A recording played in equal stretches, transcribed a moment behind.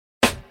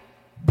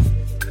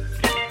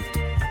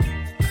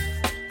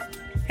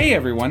Hey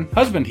everyone,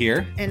 husband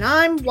here. And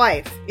I'm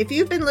wife. If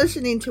you've been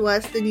listening to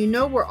us, then you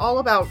know we're all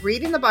about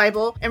reading the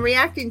Bible and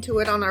reacting to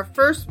it on our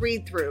first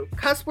read-through.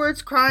 Cuss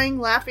words, crying,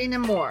 laughing,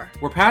 and more.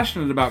 We're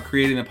passionate about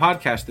creating a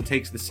podcast that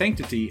takes the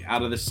sanctity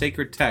out of the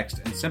sacred text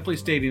and simply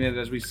stating it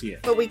as we see it.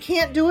 But we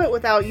can't do it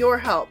without your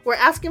help. We're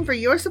asking for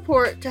your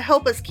support to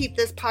help us keep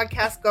this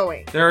podcast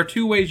going. There are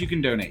two ways you can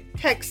donate.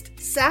 Text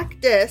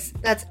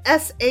SACDIS, that's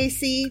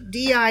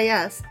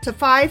SACDIS, to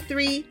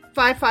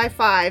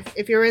 53555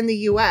 if you're in the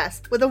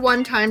U.S. with a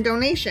one-time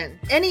donation.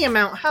 Any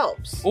amount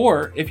helps.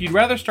 Or, if you'd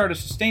rather start a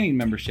sustaining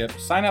membership,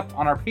 sign up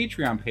on our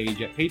Patreon page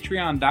at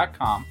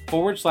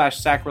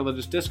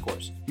patreon.com/sacrilegious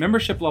discourse.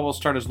 Membership levels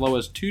start as low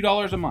as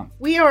 $2 a month.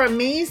 We are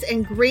amazed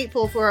and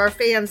grateful for our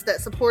fans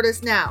that support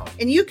us now,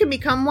 and you can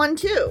become one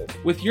too.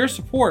 With your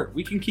support,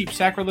 we can keep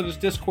Sacrilegious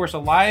Discourse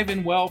alive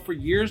and well for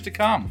years to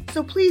come.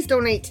 So please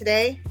donate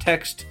today.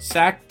 Text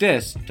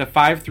SACDIS to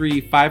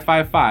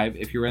 53555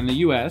 if you're in the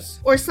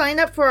U.S. Or sign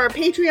up for our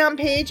Patreon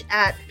page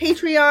at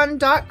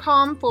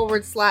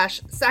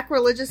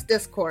patreon.com/sacrilegious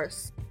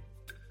discourse.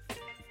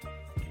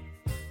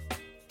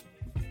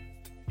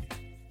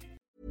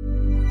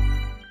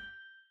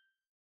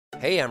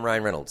 Hey, I'm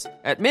Ryan Reynolds.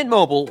 At Mint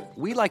Mobile,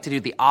 we like to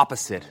do the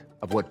opposite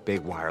of what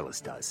Big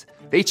Wireless does.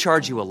 They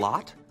charge you a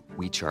lot,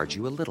 we charge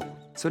you a little.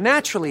 So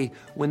naturally,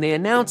 when they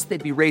announced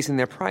they'd be raising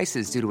their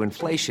prices due to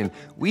inflation,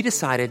 we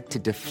decided to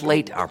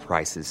deflate our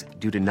prices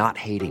due to not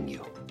hating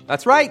you.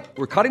 That's right.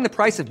 We're cutting the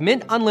price of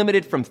Mint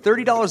Unlimited from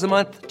 $30 a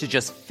month to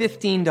just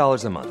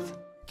 $15 a month.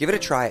 Give it a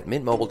try at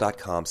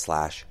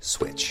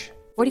mintmobile.com/switch.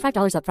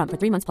 $45 up front for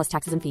 3 months plus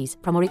taxes and fees.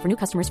 Promo rate for new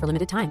customers for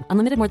limited time.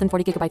 Unlimited more than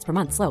 40 gigabytes per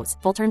month slows.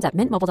 Full terms at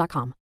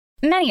mintmobile.com.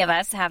 Many of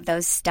us have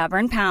those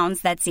stubborn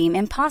pounds that seem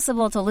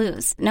impossible to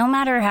lose, no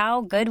matter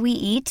how good we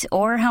eat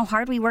or how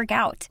hard we work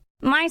out.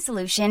 My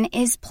solution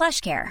is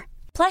PlushCare.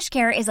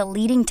 PlushCare is a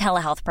leading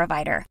telehealth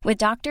provider with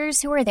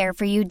doctors who are there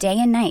for you day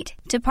and night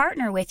to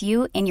partner with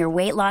you in your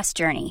weight loss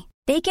journey.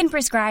 They can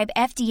prescribe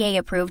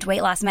FDA-approved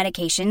weight loss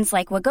medications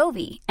like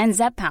Wegovy and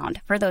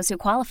Zepbound for those who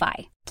qualify.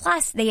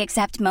 Plus, they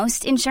accept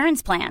most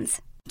insurance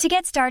plans. To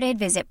get started,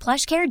 visit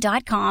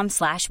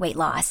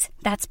plushcare.com/weightloss.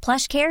 That's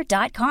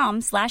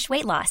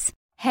plushcare.com/weightloss.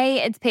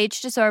 Hey, it's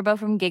Paige DeSorbo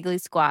from Giggly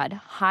Squad.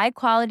 High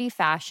quality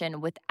fashion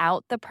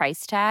without the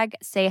price tag.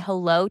 Say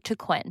hello to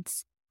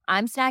Quince.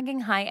 I'm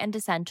snagging high-end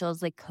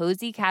essentials like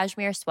cozy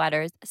cashmere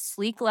sweaters,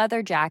 sleek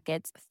leather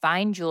jackets,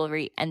 fine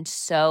jewelry, and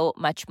so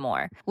much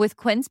more. With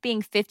Quince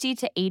being 50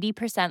 to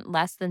 80%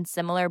 less than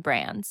similar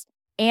brands.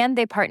 And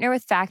they partner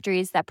with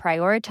factories that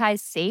prioritize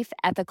safe,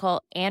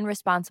 ethical, and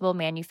responsible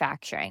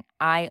manufacturing.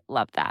 I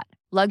love that.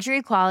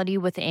 Luxury quality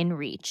within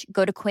reach.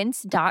 Go to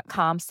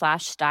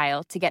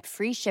quince.com/style to get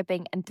free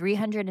shipping and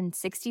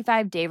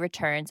 365-day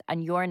returns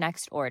on your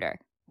next order.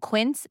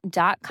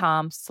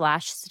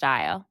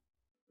 Quince.com/style.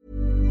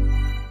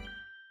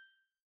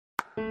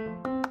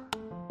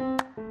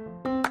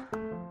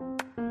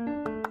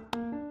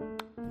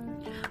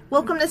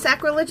 Welcome to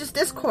Sacrilegious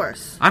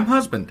Discourse. I'm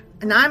husband.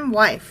 And I'm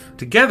wife.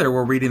 Together,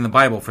 we're reading the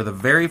Bible for the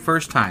very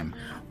first time.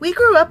 We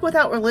grew up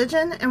without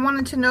religion and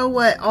wanted to know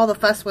what all the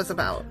fuss was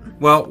about.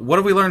 Well, what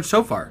have we learned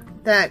so far?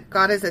 That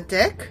God is a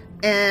dick,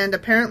 and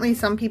apparently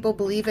some people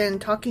believe in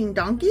talking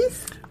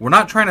donkeys? We're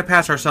not trying to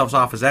pass ourselves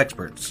off as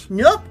experts.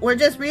 Nope, we're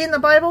just reading the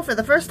Bible for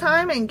the first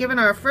time and giving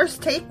our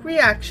first take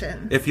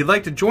reaction. If you'd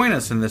like to join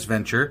us in this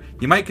venture,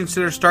 you might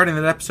consider starting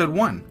at episode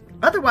 1.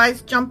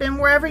 Otherwise, jump in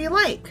wherever you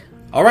like.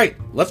 All right,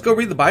 let's go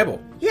read the Bible.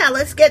 Yeah,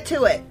 let's get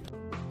to it.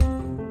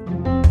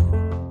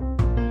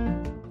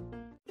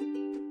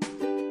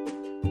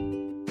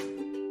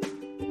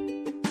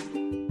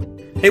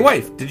 Hey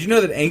wife, did you know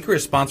that Anchor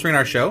is sponsoring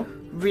our show?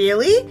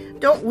 Really?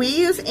 Don't we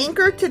use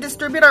Anchor to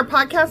distribute our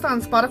podcast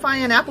on Spotify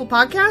and Apple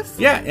Podcasts?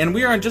 Yeah, and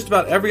we are on just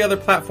about every other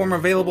platform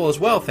available as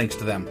well, thanks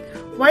to them.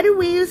 Why do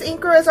we use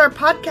Anchor as our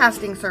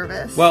podcasting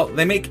service? Well,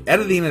 they make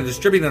editing and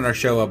distributing our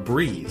show a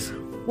breeze.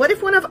 What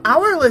if one of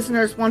our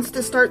listeners wants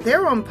to start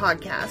their own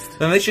podcast?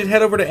 Then they should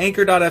head over to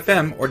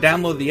anchor.fm or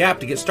download the app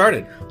to get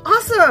started.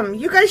 Awesome!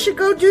 You guys should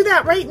go do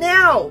that right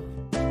now!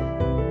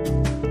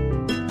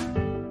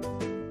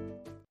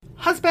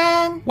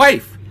 Husband!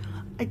 Wife!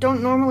 I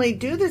don't normally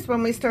do this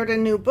when we start a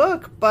new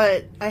book,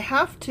 but I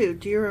have to.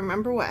 Do you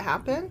remember what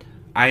happened?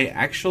 I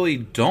actually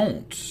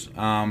don't,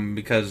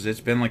 because it's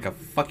been like a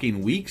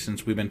fucking week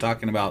since we've been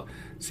talking about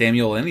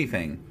Samuel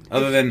anything,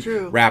 other than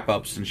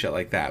wrap-ups and shit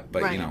like that,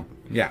 but, right. You know,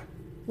 yeah.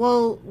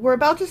 Well, we're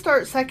about to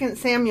start 2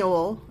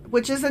 Samuel,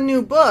 which is a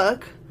new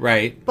book.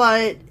 Right.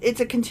 But it's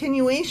a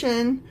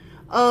continuation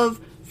of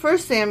 1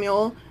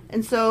 Samuel,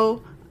 and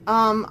so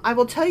I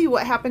will tell you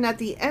what happened at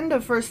the end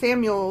of 1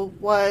 Samuel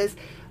was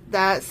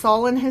that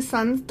Saul and his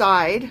sons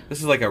died. This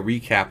is like a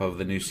recap of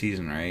the new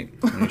season, right?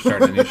 When you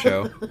start a new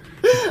show.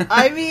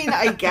 I mean,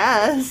 I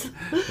guess.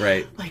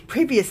 Right. Like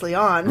previously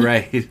on.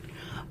 Right.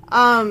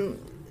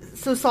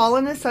 So Saul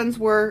and his sons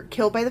were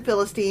killed by the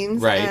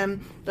Philistines. Right.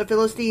 And the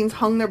Philistines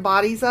hung their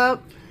bodies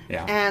up.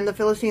 Yeah. And the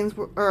Philistines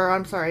were,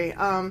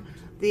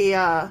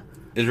 the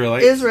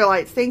Israelites?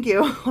 Israelites, thank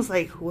you. I was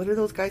like, what are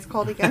those guys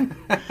called again?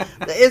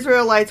 The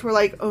Israelites were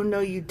like, oh, no,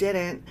 you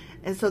didn't.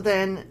 And so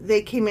then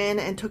they came in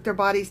and took their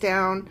bodies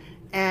down,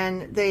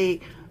 and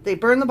they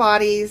burned the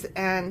bodies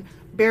and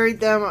buried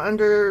them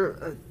under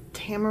a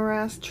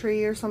tamarisk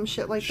tree or some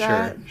shit like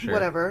that. Sure.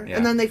 Whatever. Yeah.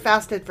 And then they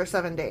fasted for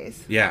 7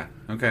 days. Yeah.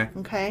 Okay.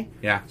 Okay?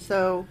 Yeah.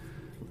 So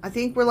I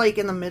think we're like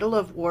in the middle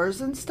of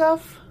wars and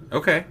stuff.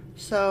 Okay.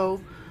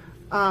 So...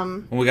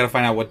 well, we got to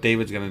find out what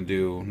David's going to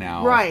do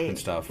now and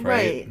stuff,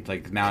 right? It's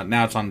like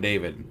now it's on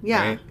David,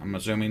 right? I'm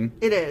assuming.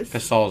 It is.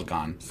 Because Saul's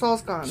gone.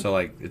 Saul's gone. So,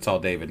 like, it's all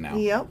David now.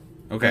 Yep.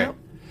 Okay. Yep.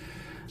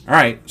 All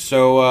right.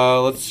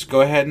 So, let's go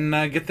ahead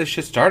and get this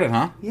shit started,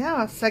 huh?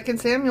 Yeah. 2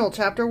 Samuel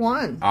chapter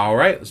 1. All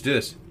right. Let's do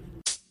this.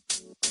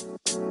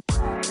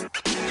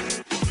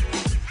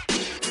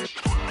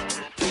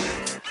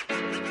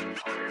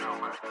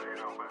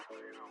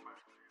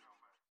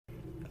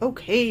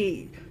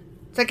 Okay.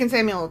 2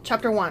 Samuel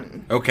chapter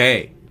 1.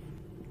 Okay.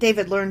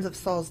 David learns of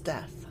Saul's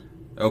death.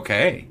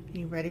 Okay.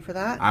 You ready for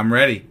that? I'm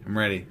ready.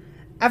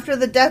 After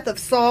the death of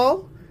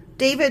Saul,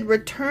 David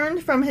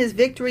returned from his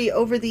victory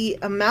over the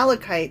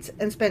Amalekites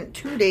and spent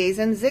 2 days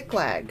in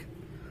Ziklag.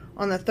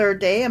 On the third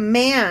day, a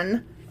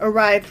man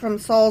arrived from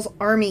Saul's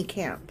army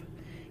camp.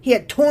 He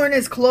had torn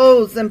his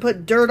clothes and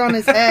put dirt on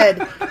his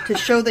head to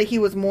show that he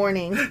was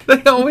mourning.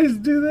 They always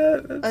do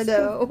that. That's I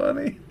know. So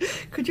funny.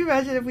 Could you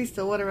imagine if we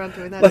still went around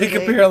doing that Like,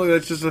 today? apparently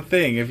that's just a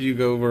thing. If you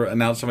go over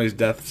announce somebody's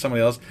death to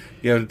somebody else,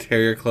 you have to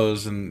tear your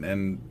clothes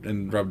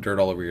and rub dirt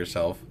all over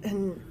yourself.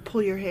 And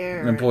pull your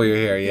hair. And pull your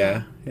hair,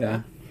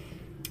 yeah.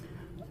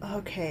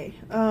 Okay.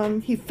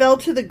 He fell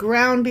to the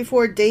ground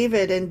before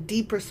David in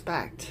deep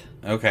respect.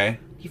 Okay.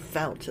 He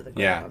fell to the ground.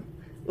 Yeah.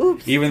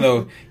 Oops. Even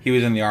though he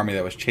was in the army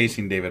that was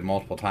chasing David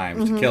multiple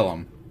times to kill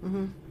him.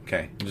 Mm-hmm.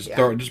 Okay.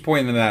 Just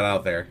pointing that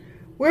out there.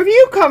 Where have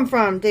you come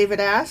from?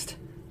 David asked.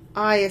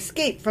 I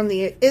escaped from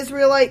the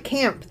Israelite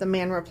camp, the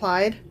man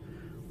replied.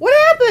 What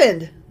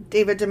happened?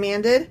 David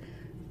demanded.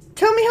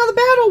 Tell me how the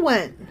battle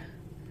went.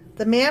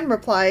 The man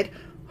replied,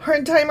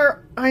 What's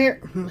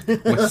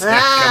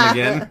that? Come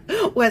again?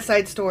 West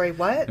Side Story,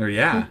 what? Or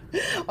yeah.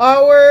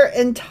 Our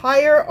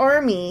entire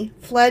army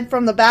fled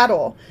from the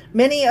battle.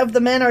 Many of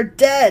the men are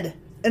dead,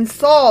 and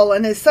Saul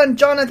and his son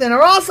Jonathan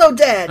are also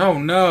dead. Oh,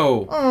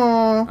 no.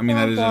 Aww. I mean,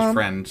 that is his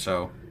friend,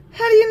 so.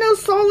 How do you know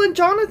Saul and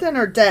Jonathan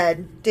are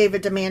dead?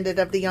 David demanded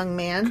of the young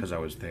man. Because I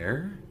was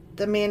there.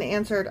 The man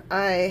answered,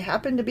 I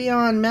happened to be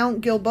on Mount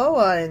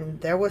Gilboa,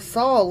 and there was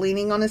Saul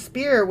leaning on a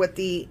spear with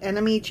the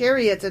enemy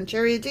chariots and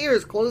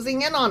charioteers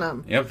closing in on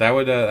him. Yep, that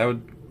would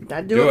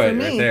That'd do it for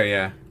me. Right there,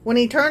 yeah. When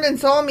he turned and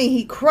saw me,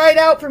 he cried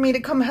out for me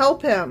to come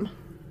help him.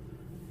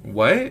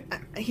 What?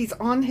 He's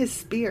on his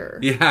spear.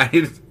 Yeah, I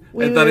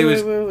thought he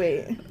was...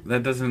 Wait.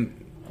 That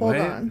doesn't... Hold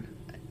on.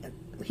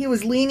 He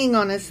was leaning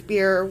on his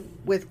spear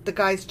with the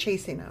guys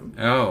chasing him.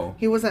 Oh.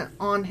 He wasn't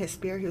on his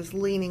spear. He was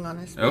leaning on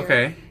his spear.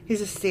 Okay. He's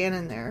just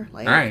standing there.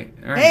 Like, all right.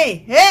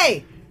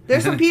 Hey!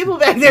 There's some people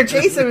back there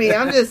chasing me.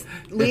 I'm just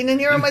leaning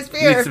here on my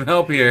spear. Need some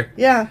help here.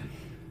 Yeah.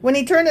 When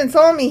he turned and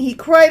saw me, he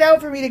cried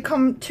out for me to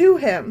come to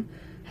him.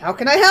 How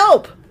can I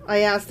help? I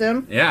asked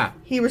him. Yeah.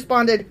 He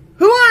responded,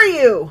 Who are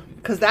you?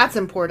 Because that's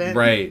important.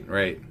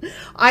 Right.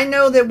 I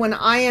know that when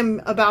I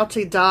am about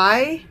to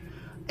die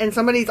and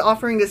somebody's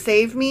offering to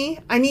save me,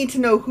 I need to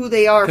know who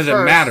they are first.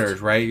 Because it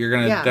matters, right? You're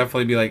going to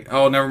definitely be like,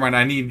 oh, never mind,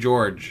 I need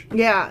George.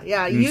 Yeah.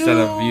 Instead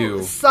of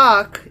you.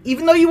 Suck.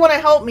 Even though you want to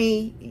help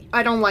me,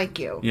 I don't like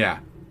you. Yeah.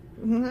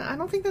 I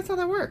don't think that's how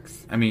that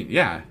works. I mean,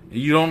 yeah.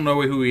 You don't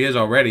know who he is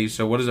already,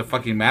 so what does it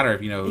fucking matter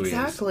if you know who he is?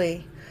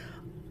 Exactly.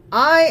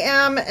 I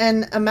am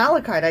an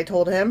Amalekite, I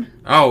told him.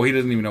 Oh, he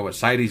doesn't even know what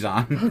side he's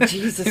on. Oh,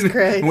 Jesus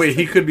Christ. Wait,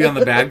 he could be on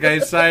the bad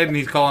guy's side, and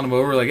he's calling him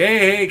over like,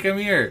 hey, come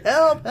here.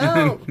 Help.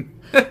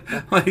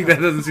 Like, that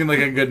doesn't seem like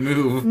a good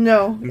move.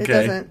 No, it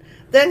doesn't.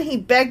 Then he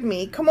begged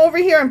me, come over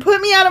here and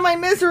put me out of my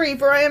misery,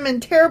 for I am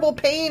in terrible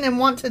pain and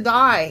want to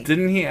die.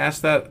 Didn't he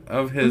ask that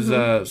of his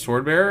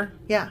sword bearer?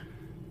 Yeah.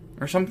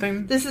 Or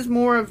something? This is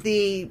more of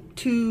the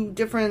two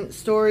different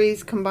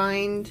stories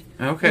combined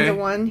into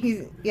one.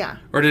 Yeah.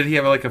 Or did he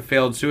have like a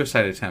failed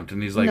suicide attempt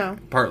and he's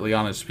like partly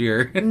on his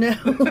spear? No.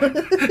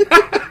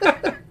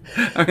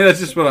 I mean, that's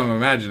just what I'm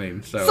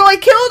imagining. So I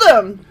killed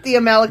him, the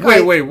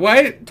Amalekite. Wait,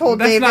 what? Told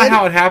That's David. not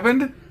how it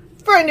happened?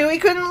 For I knew he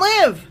couldn't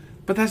live.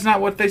 But that's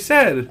not what they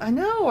said. I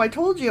know, I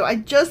told you. I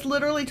just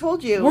literally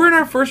told you. We're in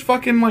our first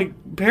fucking,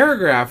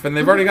 paragraph, and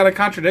they've already got a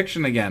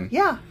contradiction again.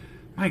 Yeah.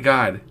 My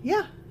God.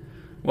 Yeah.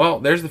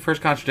 Well, there's the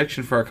first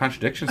contradiction for our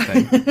contradictions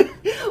thing.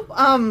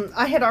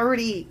 I had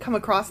already come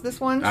across this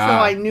one, so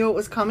I knew it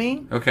was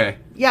coming. Okay.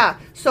 Yeah,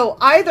 so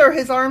either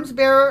his arms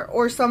bearer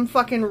or some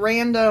fucking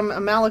random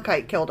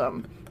Amalekite killed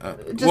him.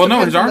 Well,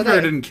 no, his arms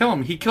bearer didn't kill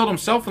him. He killed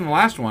himself in the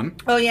last one.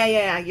 Oh,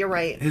 yeah, you're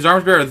right. His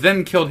arms bearer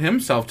then killed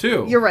himself,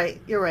 too. You're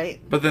right.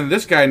 But then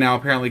this guy now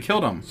apparently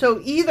killed him. So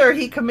either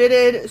he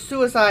committed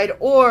suicide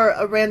or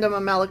a random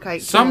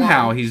Amalekite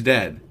Somehow he's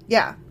dead.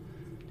 Yeah.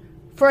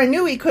 For I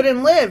knew he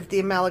couldn't live, the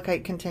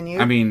Amalekite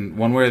continued. I mean,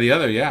 one way or the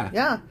other, yeah.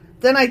 Yeah.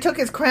 Then I took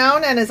his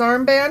crown and his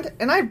armband,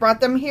 and I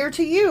brought them here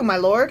to you, my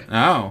lord.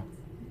 Oh.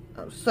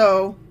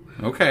 So...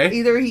 Okay.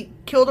 Either he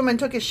killed him and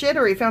took his shit,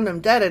 or he found him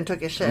dead and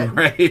took his shit.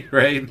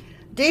 Right.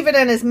 David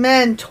and his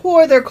men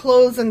tore their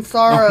clothes in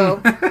sorrow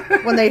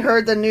when they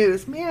heard the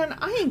news. Man,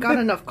 I ain't got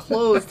enough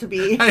clothes to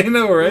be I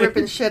know, right?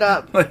 ripping shit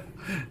up.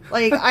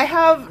 Like, I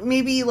have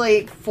maybe,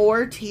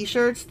 4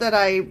 T-shirts that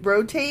I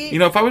rotate. You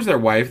know, if I was their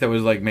wife that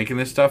was, making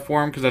this stuff for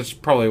them, because that's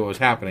probably what was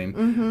happening,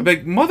 I'd be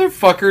like,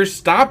 motherfuckers,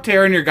 stop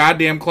tearing your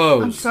goddamn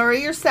clothes. I'm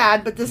sorry you're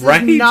sad, but this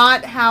is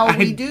not how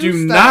we do stuff. I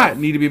do not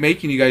need to be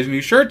making you guys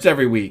new shirts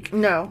every week.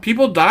 No.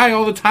 People die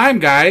all the time,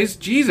 guys.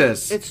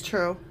 Jesus. It's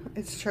true.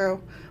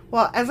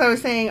 Well, as I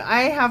was saying,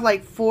 I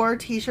have 4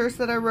 T-shirts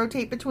that I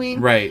rotate between.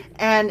 Right.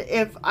 And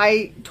if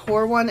I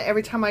tore one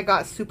every time I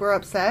got super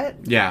upset...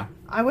 Yeah.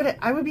 I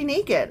would be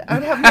naked. I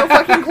would have no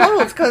fucking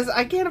clothes because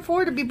I can't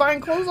afford to be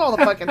buying clothes all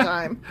the fucking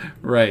time.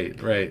 Right.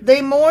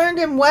 They mourned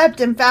and wept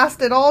and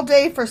fasted all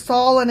day for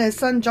Saul and his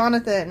son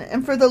Jonathan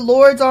and for the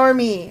Lord's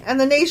army and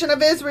the nation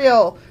of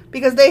Israel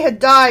because they had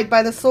died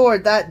by the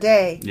sword that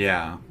day.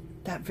 Yeah.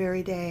 That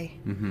very day.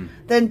 Mm-hmm.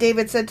 Then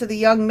David said to the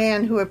young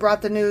man who had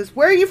brought the news,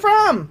 "Where are you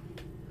from?"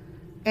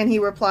 And he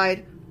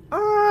replied,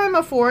 "I'm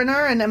a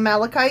foreigner, an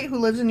Amalekite who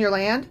lives in your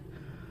land."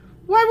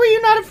 "Why were you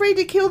not afraid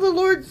to kill the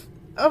Lord's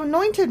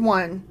anointed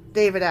one?"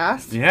 David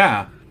asked.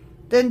 Yeah.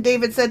 Then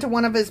David said to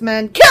one of his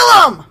men,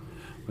 "Kill him!"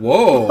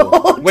 Whoa.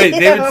 Oh, wait,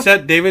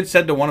 damn. David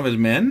said to one of his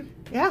men?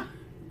 Yeah.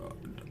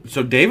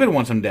 So David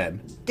wants him dead.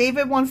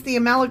 David wants the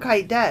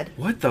Amalekite dead.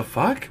 What the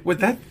fuck?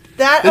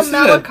 That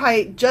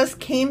Amalekite just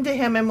came to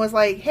him and was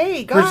like,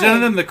 "Hey, guys."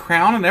 Presented him the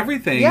crown and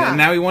everything, and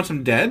now he wants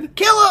him dead?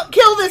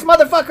 Kill this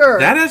motherfucker!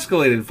 That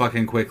escalated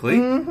fucking quickly.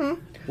 Mm-hmm.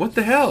 What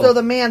the hell? So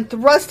the man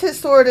thrust his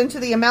sword into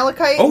the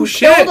Amalekite and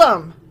shit. killed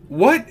him.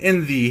 What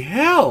in the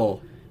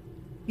hell?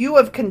 "You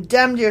have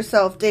condemned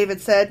yourself," David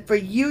said, "for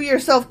you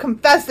yourself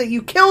confessed that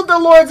you killed the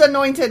Lord's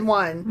anointed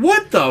one."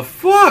 What the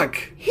fuck?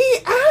 "He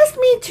asked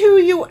me to,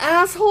 you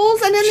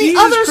assholes, and in Jesus the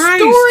other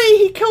Christ. story,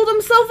 he killed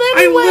himself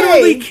anyway." I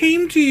literally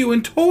came to you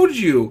and told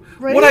you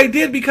what I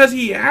did because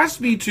he asked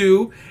me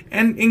to,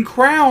 and in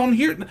crown,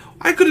 here,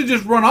 I could have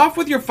just run off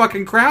with your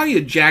fucking crown,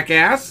 you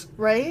jackass.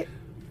 Right?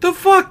 The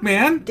fuck,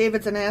 man?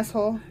 David's an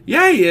asshole.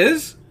 Yeah, he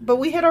is. But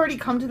we had already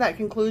come to that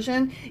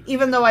conclusion,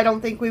 even though I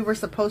don't think we were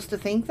supposed to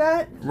think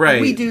that.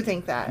 Right. We do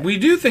think that. We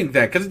do think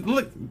that, because,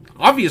 look,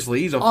 obviously,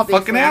 he's a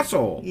fucking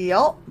asshole.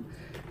 Yep.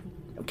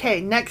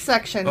 Okay, next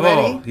section. Oh,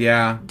 ready?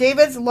 Yeah.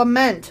 David's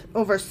lament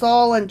over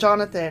Saul and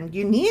Jonathan.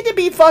 You need to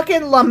be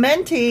fucking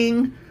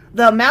lamenting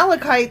the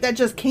Amalekite that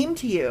just came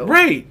to you.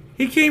 Right.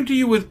 He came to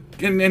you with...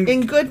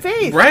 in good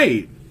faith.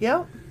 Right.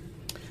 Yep.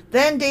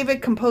 Then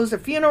David composed a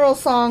funeral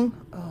song.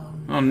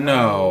 Oh,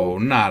 no,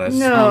 not a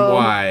song.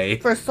 Why?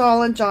 For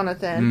Saul and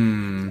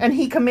Jonathan. And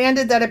he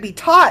commanded that it be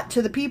taught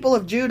to the people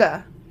of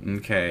Judah.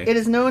 Okay. It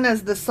is known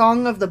as the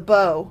Song of the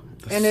Bow.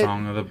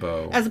 Song of the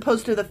Bow. As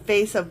opposed to the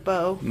Face of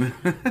Bow.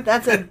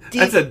 That's a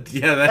deep a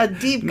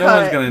deep no cut.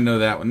 No one's going to know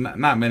that one.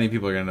 Not many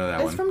people are going to know that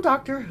one. It's from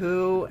Doctor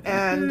Who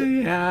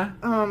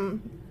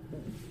and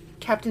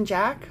Captain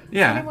Jack.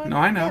 Yeah. Anyone? No,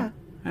 I know. Yeah.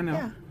 I know.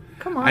 Yeah.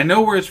 Come on. I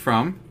know where it's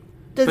from.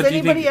 Does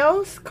anybody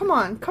else? Come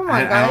on,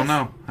 guys. I don't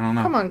know.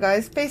 Come on,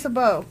 guys. Face of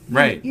Bow.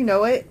 Right. You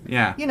know it.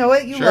 Yeah. You know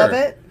it. You love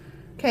it.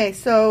 Okay,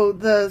 so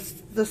the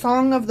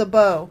Song of the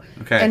Bow.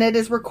 Okay. And it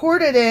is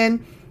recorded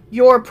in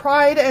Your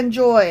Pride and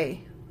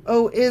Joy,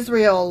 O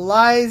Israel,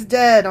 lies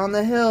dead on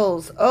the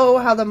hills. Oh,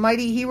 how the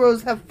mighty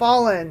heroes have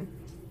fallen.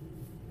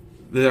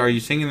 Are you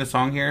singing the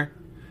song here?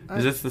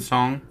 Is this the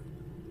song?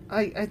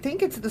 I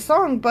think it's the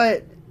song,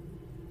 but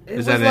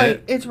Is that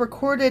it? It's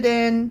recorded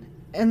in,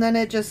 and then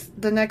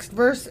the next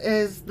verse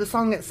is the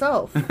song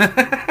itself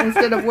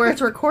instead of where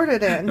it's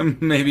recorded in.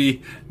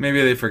 Maybe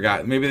they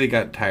forgot. Maybe they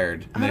got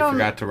tired and they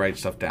forgot to write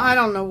stuff down. I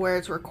don't know where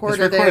it's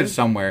recorded. It's recorded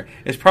somewhere.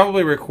 It's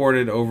probably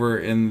recorded over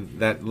in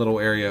that little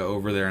area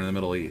over there in the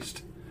Middle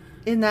East.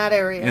 In that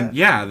area. And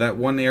yeah, that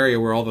one area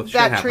where all the shit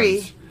happens. That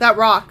tree. That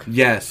rock.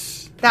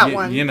 Yes. That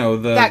one. You know,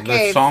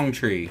 the song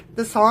tree.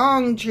 The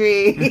song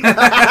tree.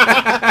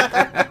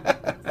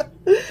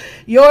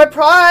 Your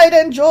pride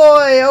and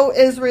joy, O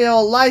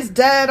Israel, lies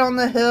dead on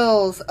the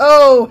hills.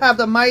 Oh, how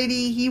the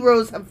mighty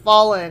heroes have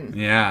fallen.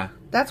 Yeah.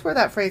 That's where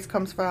that phrase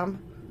comes from.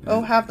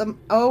 Oh, how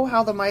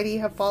the mighty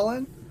have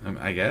fallen.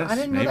 I guess. I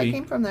didn't know that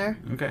came from there.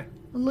 Okay.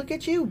 Look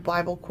at you,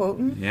 Bible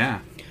quoting.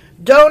 Yeah.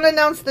 Don't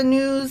announce the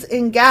news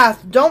in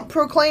Gath. Don't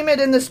proclaim it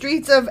in the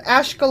streets of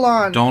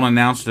Ashkelon. Don't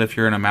announce it if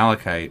you're an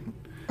Amalekite.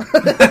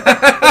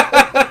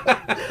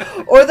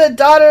 Or the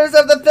daughters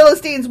of the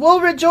Philistines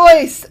will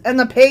rejoice, and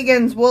the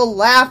pagans will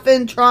laugh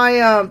in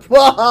triumph.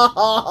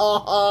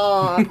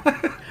 O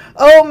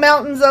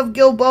mountains of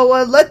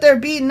Gilboa, let there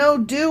be no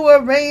dew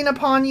or rain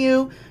upon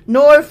you,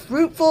 nor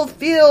fruitful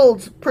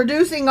fields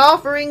producing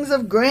offerings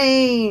of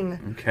grain.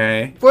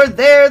 Okay. For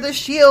there the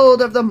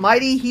shield of the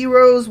mighty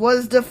heroes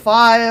was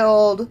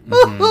defiled.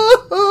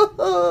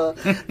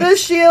 The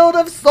shield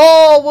of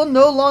Saul will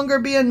no longer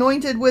be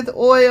anointed with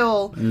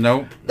oil.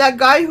 Nope. That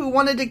guy who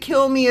wanted to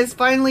kill me is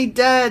finally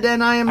dead,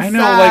 and I am sad.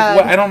 I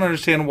know, I don't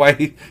understand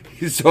why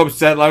he's so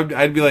upset.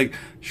 I'd be like,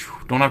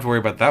 Don't have to worry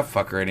about that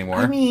fucker anymore.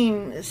 I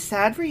mean,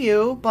 sad for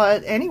you,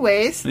 but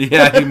anyways.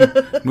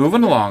 Yeah,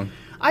 moving along.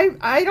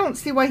 I don't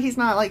see why he's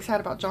not, like,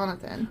 sad about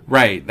Jonathan.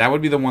 Right. That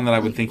would be the one that I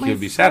would think he would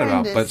be sad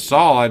about. But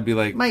Saul, I'd be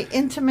like... My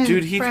intimate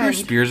dude, he friend. threw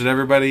spears at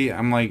everybody.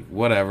 I'm like,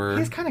 whatever.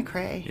 He's kind of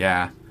cray.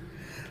 Yeah.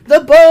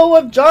 The bow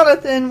of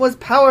Jonathan was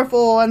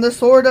powerful, and the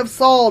sword of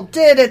Saul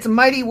did its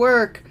mighty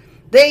work.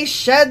 They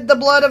shed the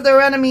blood of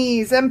their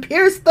enemies and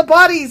pierced the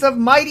bodies of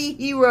mighty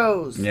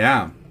heroes.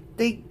 Yeah.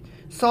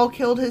 Saul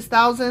killed his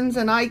thousands,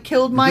 and I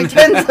killed my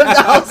tens of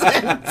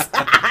thousands.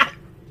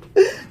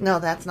 No,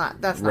 that's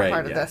not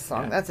part of this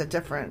song. Yeah. That's a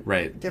different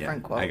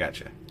quote. I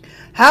gotcha.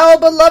 How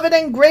beloved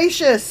and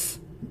gracious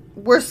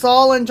were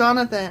Saul and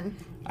Jonathan.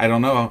 I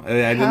don't know.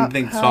 I didn't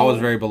think Saul was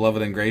very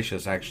beloved and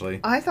gracious, actually.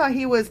 I thought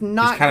he was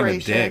not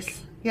gracious. He's kind of a dick.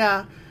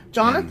 Yeah.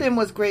 Jonathan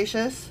was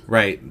gracious.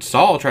 Right.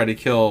 Saul tried to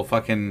kill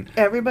fucking...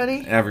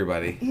 Everybody?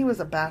 Everybody. He was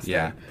a bastard.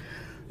 Yeah.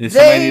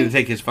 Somebody needed to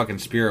take his fucking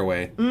spear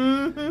away.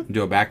 Mm-hmm.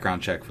 Do a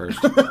background check first.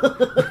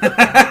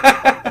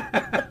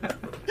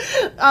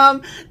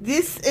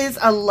 This is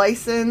a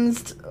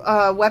licensed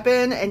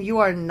weapon, and you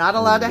are not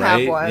allowed to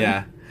have one.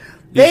 Yeah.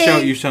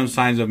 You've shown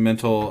signs of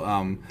mental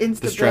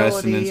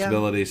distress and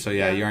instability, so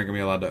you aren't going to be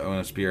allowed to own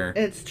a spear.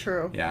 It's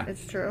true. Yeah.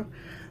 It's true.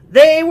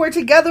 They were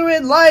together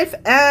in life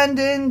and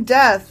in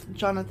death.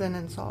 Jonathan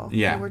and Saul.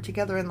 Yeah. They were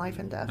together in life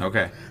and death.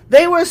 Okay.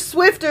 They were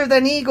swifter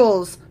than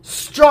eagles,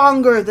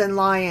 stronger than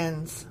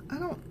lions. I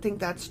don't think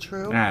that's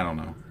true. I don't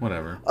know.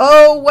 Whatever.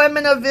 Oh,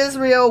 women of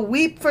Israel,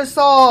 weep for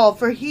Saul,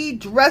 for he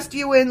dressed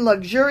you in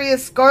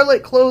luxurious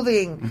scarlet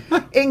clothing,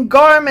 in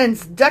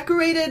garments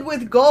decorated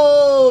with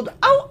gold.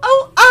 Oh,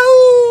 oh,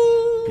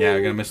 oh! Yeah,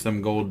 we're going to miss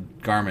them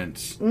gold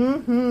garments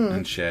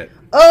and shit.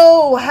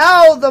 Oh,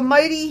 how the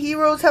mighty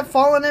heroes have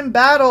fallen in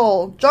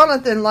battle.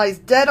 Jonathan lies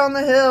dead on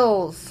the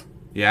hills.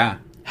 Yeah.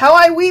 How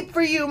I weep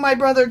for you, my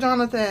brother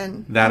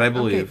Jonathan. That I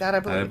believe. Okay, that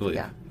I believe.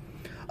 Yeah.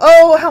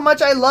 Oh, how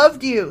much I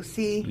loved you.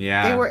 See?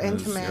 Yeah. They were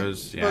intimate.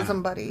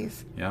 Bosom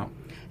buddies. Yeah.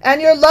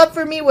 And your love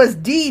for me was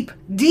deep,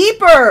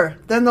 deeper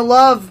than the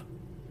love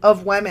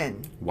of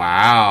women.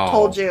 Wow.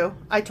 Told you.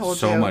 I told you.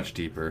 So much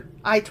deeper.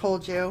 I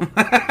told you.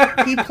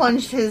 He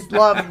plunged his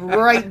love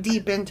right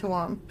deep into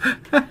him.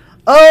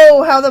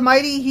 Oh, how the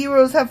mighty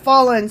heroes have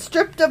fallen.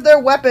 Stripped of their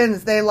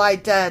weapons, they lie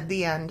dead.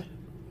 The end.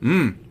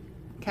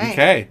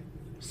 Okay.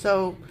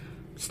 So,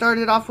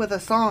 started off with a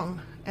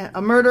song.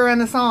 A murder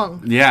and a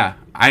song. Yeah.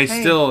 I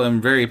still am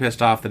very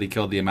pissed off that he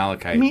killed the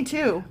Amalekite. Me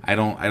too. I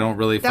don't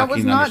really that fucking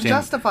understand. That was not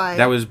justified.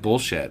 That was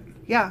bullshit.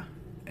 Yeah.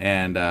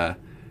 And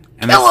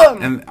kill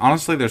him! And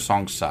honestly, their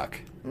songs suck.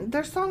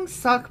 Their songs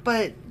suck,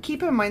 but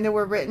keep in mind they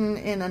were written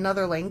in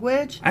another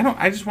language.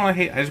 I just want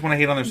to hate on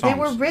their songs. They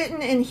were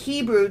written in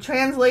Hebrew,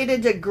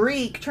 translated to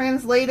Greek,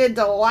 translated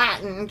to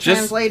Latin,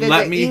 just translated to English. Just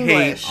let me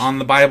hate on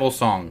the Bible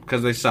song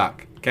because they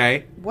suck.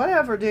 Okay.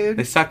 Whatever, dude.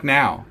 They suck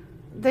now.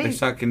 They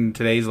suck in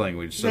today's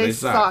language, so they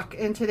suck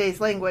in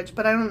today's language,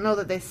 but I don't know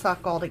that they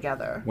suck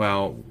altogether.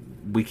 Well,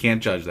 we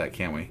can't judge that,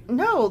 can we?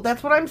 No,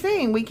 that's what I'm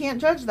saying. We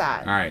can't judge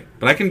that. All right,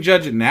 but I can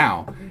judge it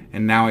now,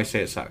 and now I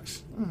say it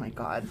sucks. Oh my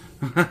god,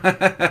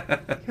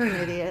 you're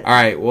an idiot. All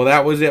right, well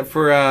that was it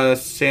for 2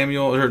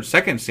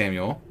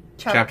 Samuel,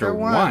 chapter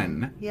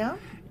 1. Yeah.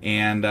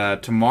 And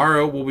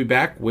tomorrow we'll be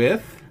back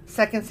with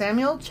 2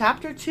 Samuel,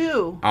 chapter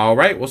 2. All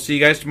right, we'll see you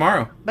guys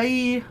tomorrow.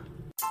 Bye.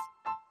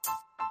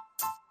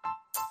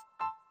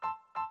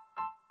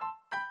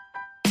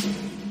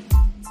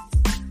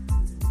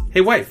 Hey,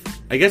 wife,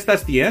 I guess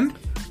that's the end?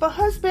 But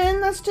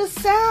husband, that's just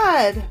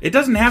sad. It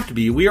doesn't have to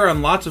be. We are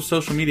on lots of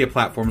social media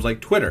platforms like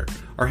Twitter.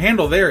 Our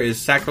handle there is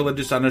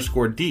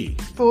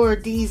sacrilegious_D. For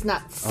D's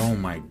nuts. Oh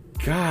my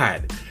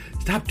god.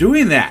 Stop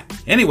doing that.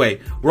 Anyway,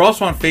 we're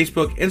also on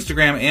Facebook,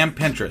 Instagram, and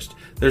Pinterest.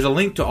 There's a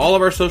link to all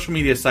of our social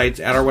media sites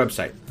at our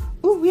website.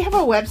 Ooh, we have a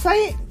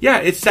website? Yeah,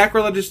 it's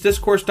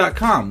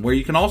sacrilegiousdiscourse.com, where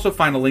you can also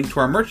find a link to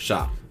our merch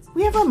shop.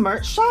 We have a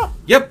merch shop?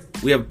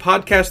 Yep. We have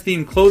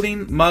podcast-themed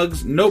clothing,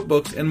 mugs,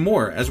 notebooks, and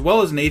more, as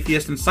well as an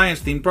atheist and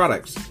science-themed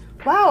products.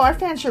 Wow, our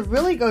fans should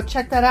really go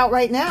check that out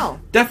right now.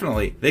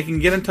 Definitely. They can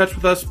get in touch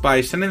with us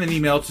by sending an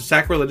email to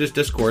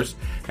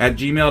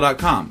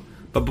sacrilegiousdiscourse@gmail.com.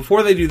 But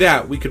before they do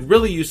that, we could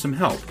really use some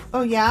help.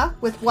 Oh yeah?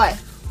 With what?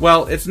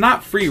 Well, it's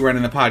not free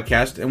running the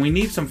podcast, and we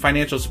need some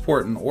financial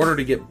support in order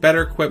to get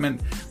better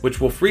equipment, which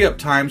will free up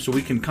time so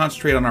we can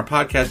concentrate on our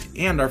podcast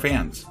and our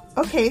fans.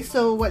 Okay,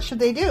 so what should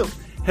they do?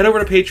 Head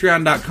over to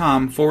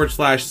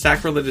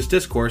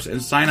patreon.com/sacrilegiousdiscourse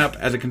and sign up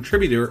as a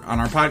contributor on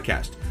our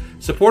podcast.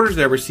 Supporters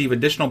there receive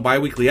additional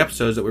bi-weekly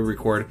episodes that we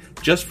record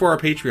just for our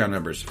Patreon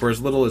members for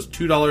as little as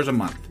 $2 a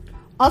month.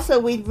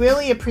 Also, we'd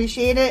really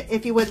appreciate it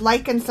if you would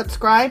like and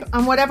subscribe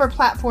on whatever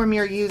platform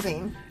you're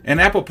using. And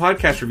Apple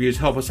Podcast reviews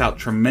help us out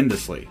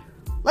tremendously.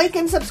 Like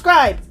and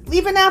subscribe.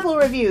 Leave an Apple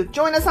review.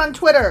 Join us on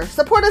Twitter.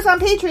 Support us on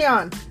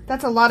Patreon.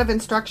 That's a lot of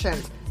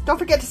instructions. Don't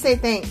forget to say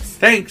thanks.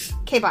 Thanks.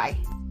 Okay, bye.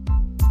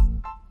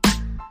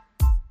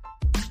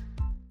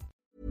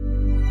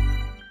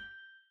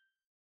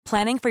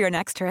 Planning for your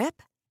next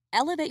trip?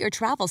 Elevate your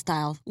travel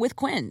style with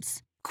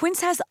Quince.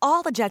 Quince has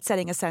all the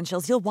jet-setting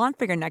essentials you'll want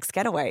for your next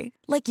getaway,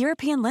 like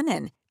European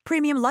linen,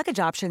 premium luggage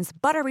options,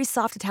 buttery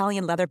soft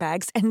Italian leather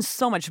bags, and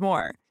so much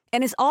more.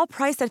 And is all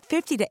priced at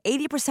 50 to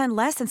 80%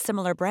 less than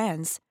similar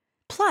brands.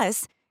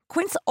 Plus,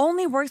 Quince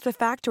only works with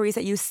factories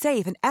that use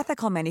safe and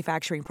ethical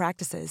manufacturing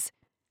practices.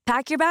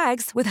 Pack your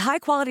bags with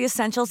high-quality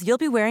essentials you'll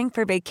be wearing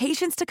for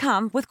vacations to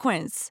come with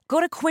Quince. Go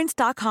to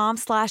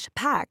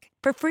quince.com/pack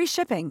for free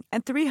shipping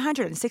and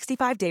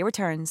 365-day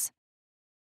returns.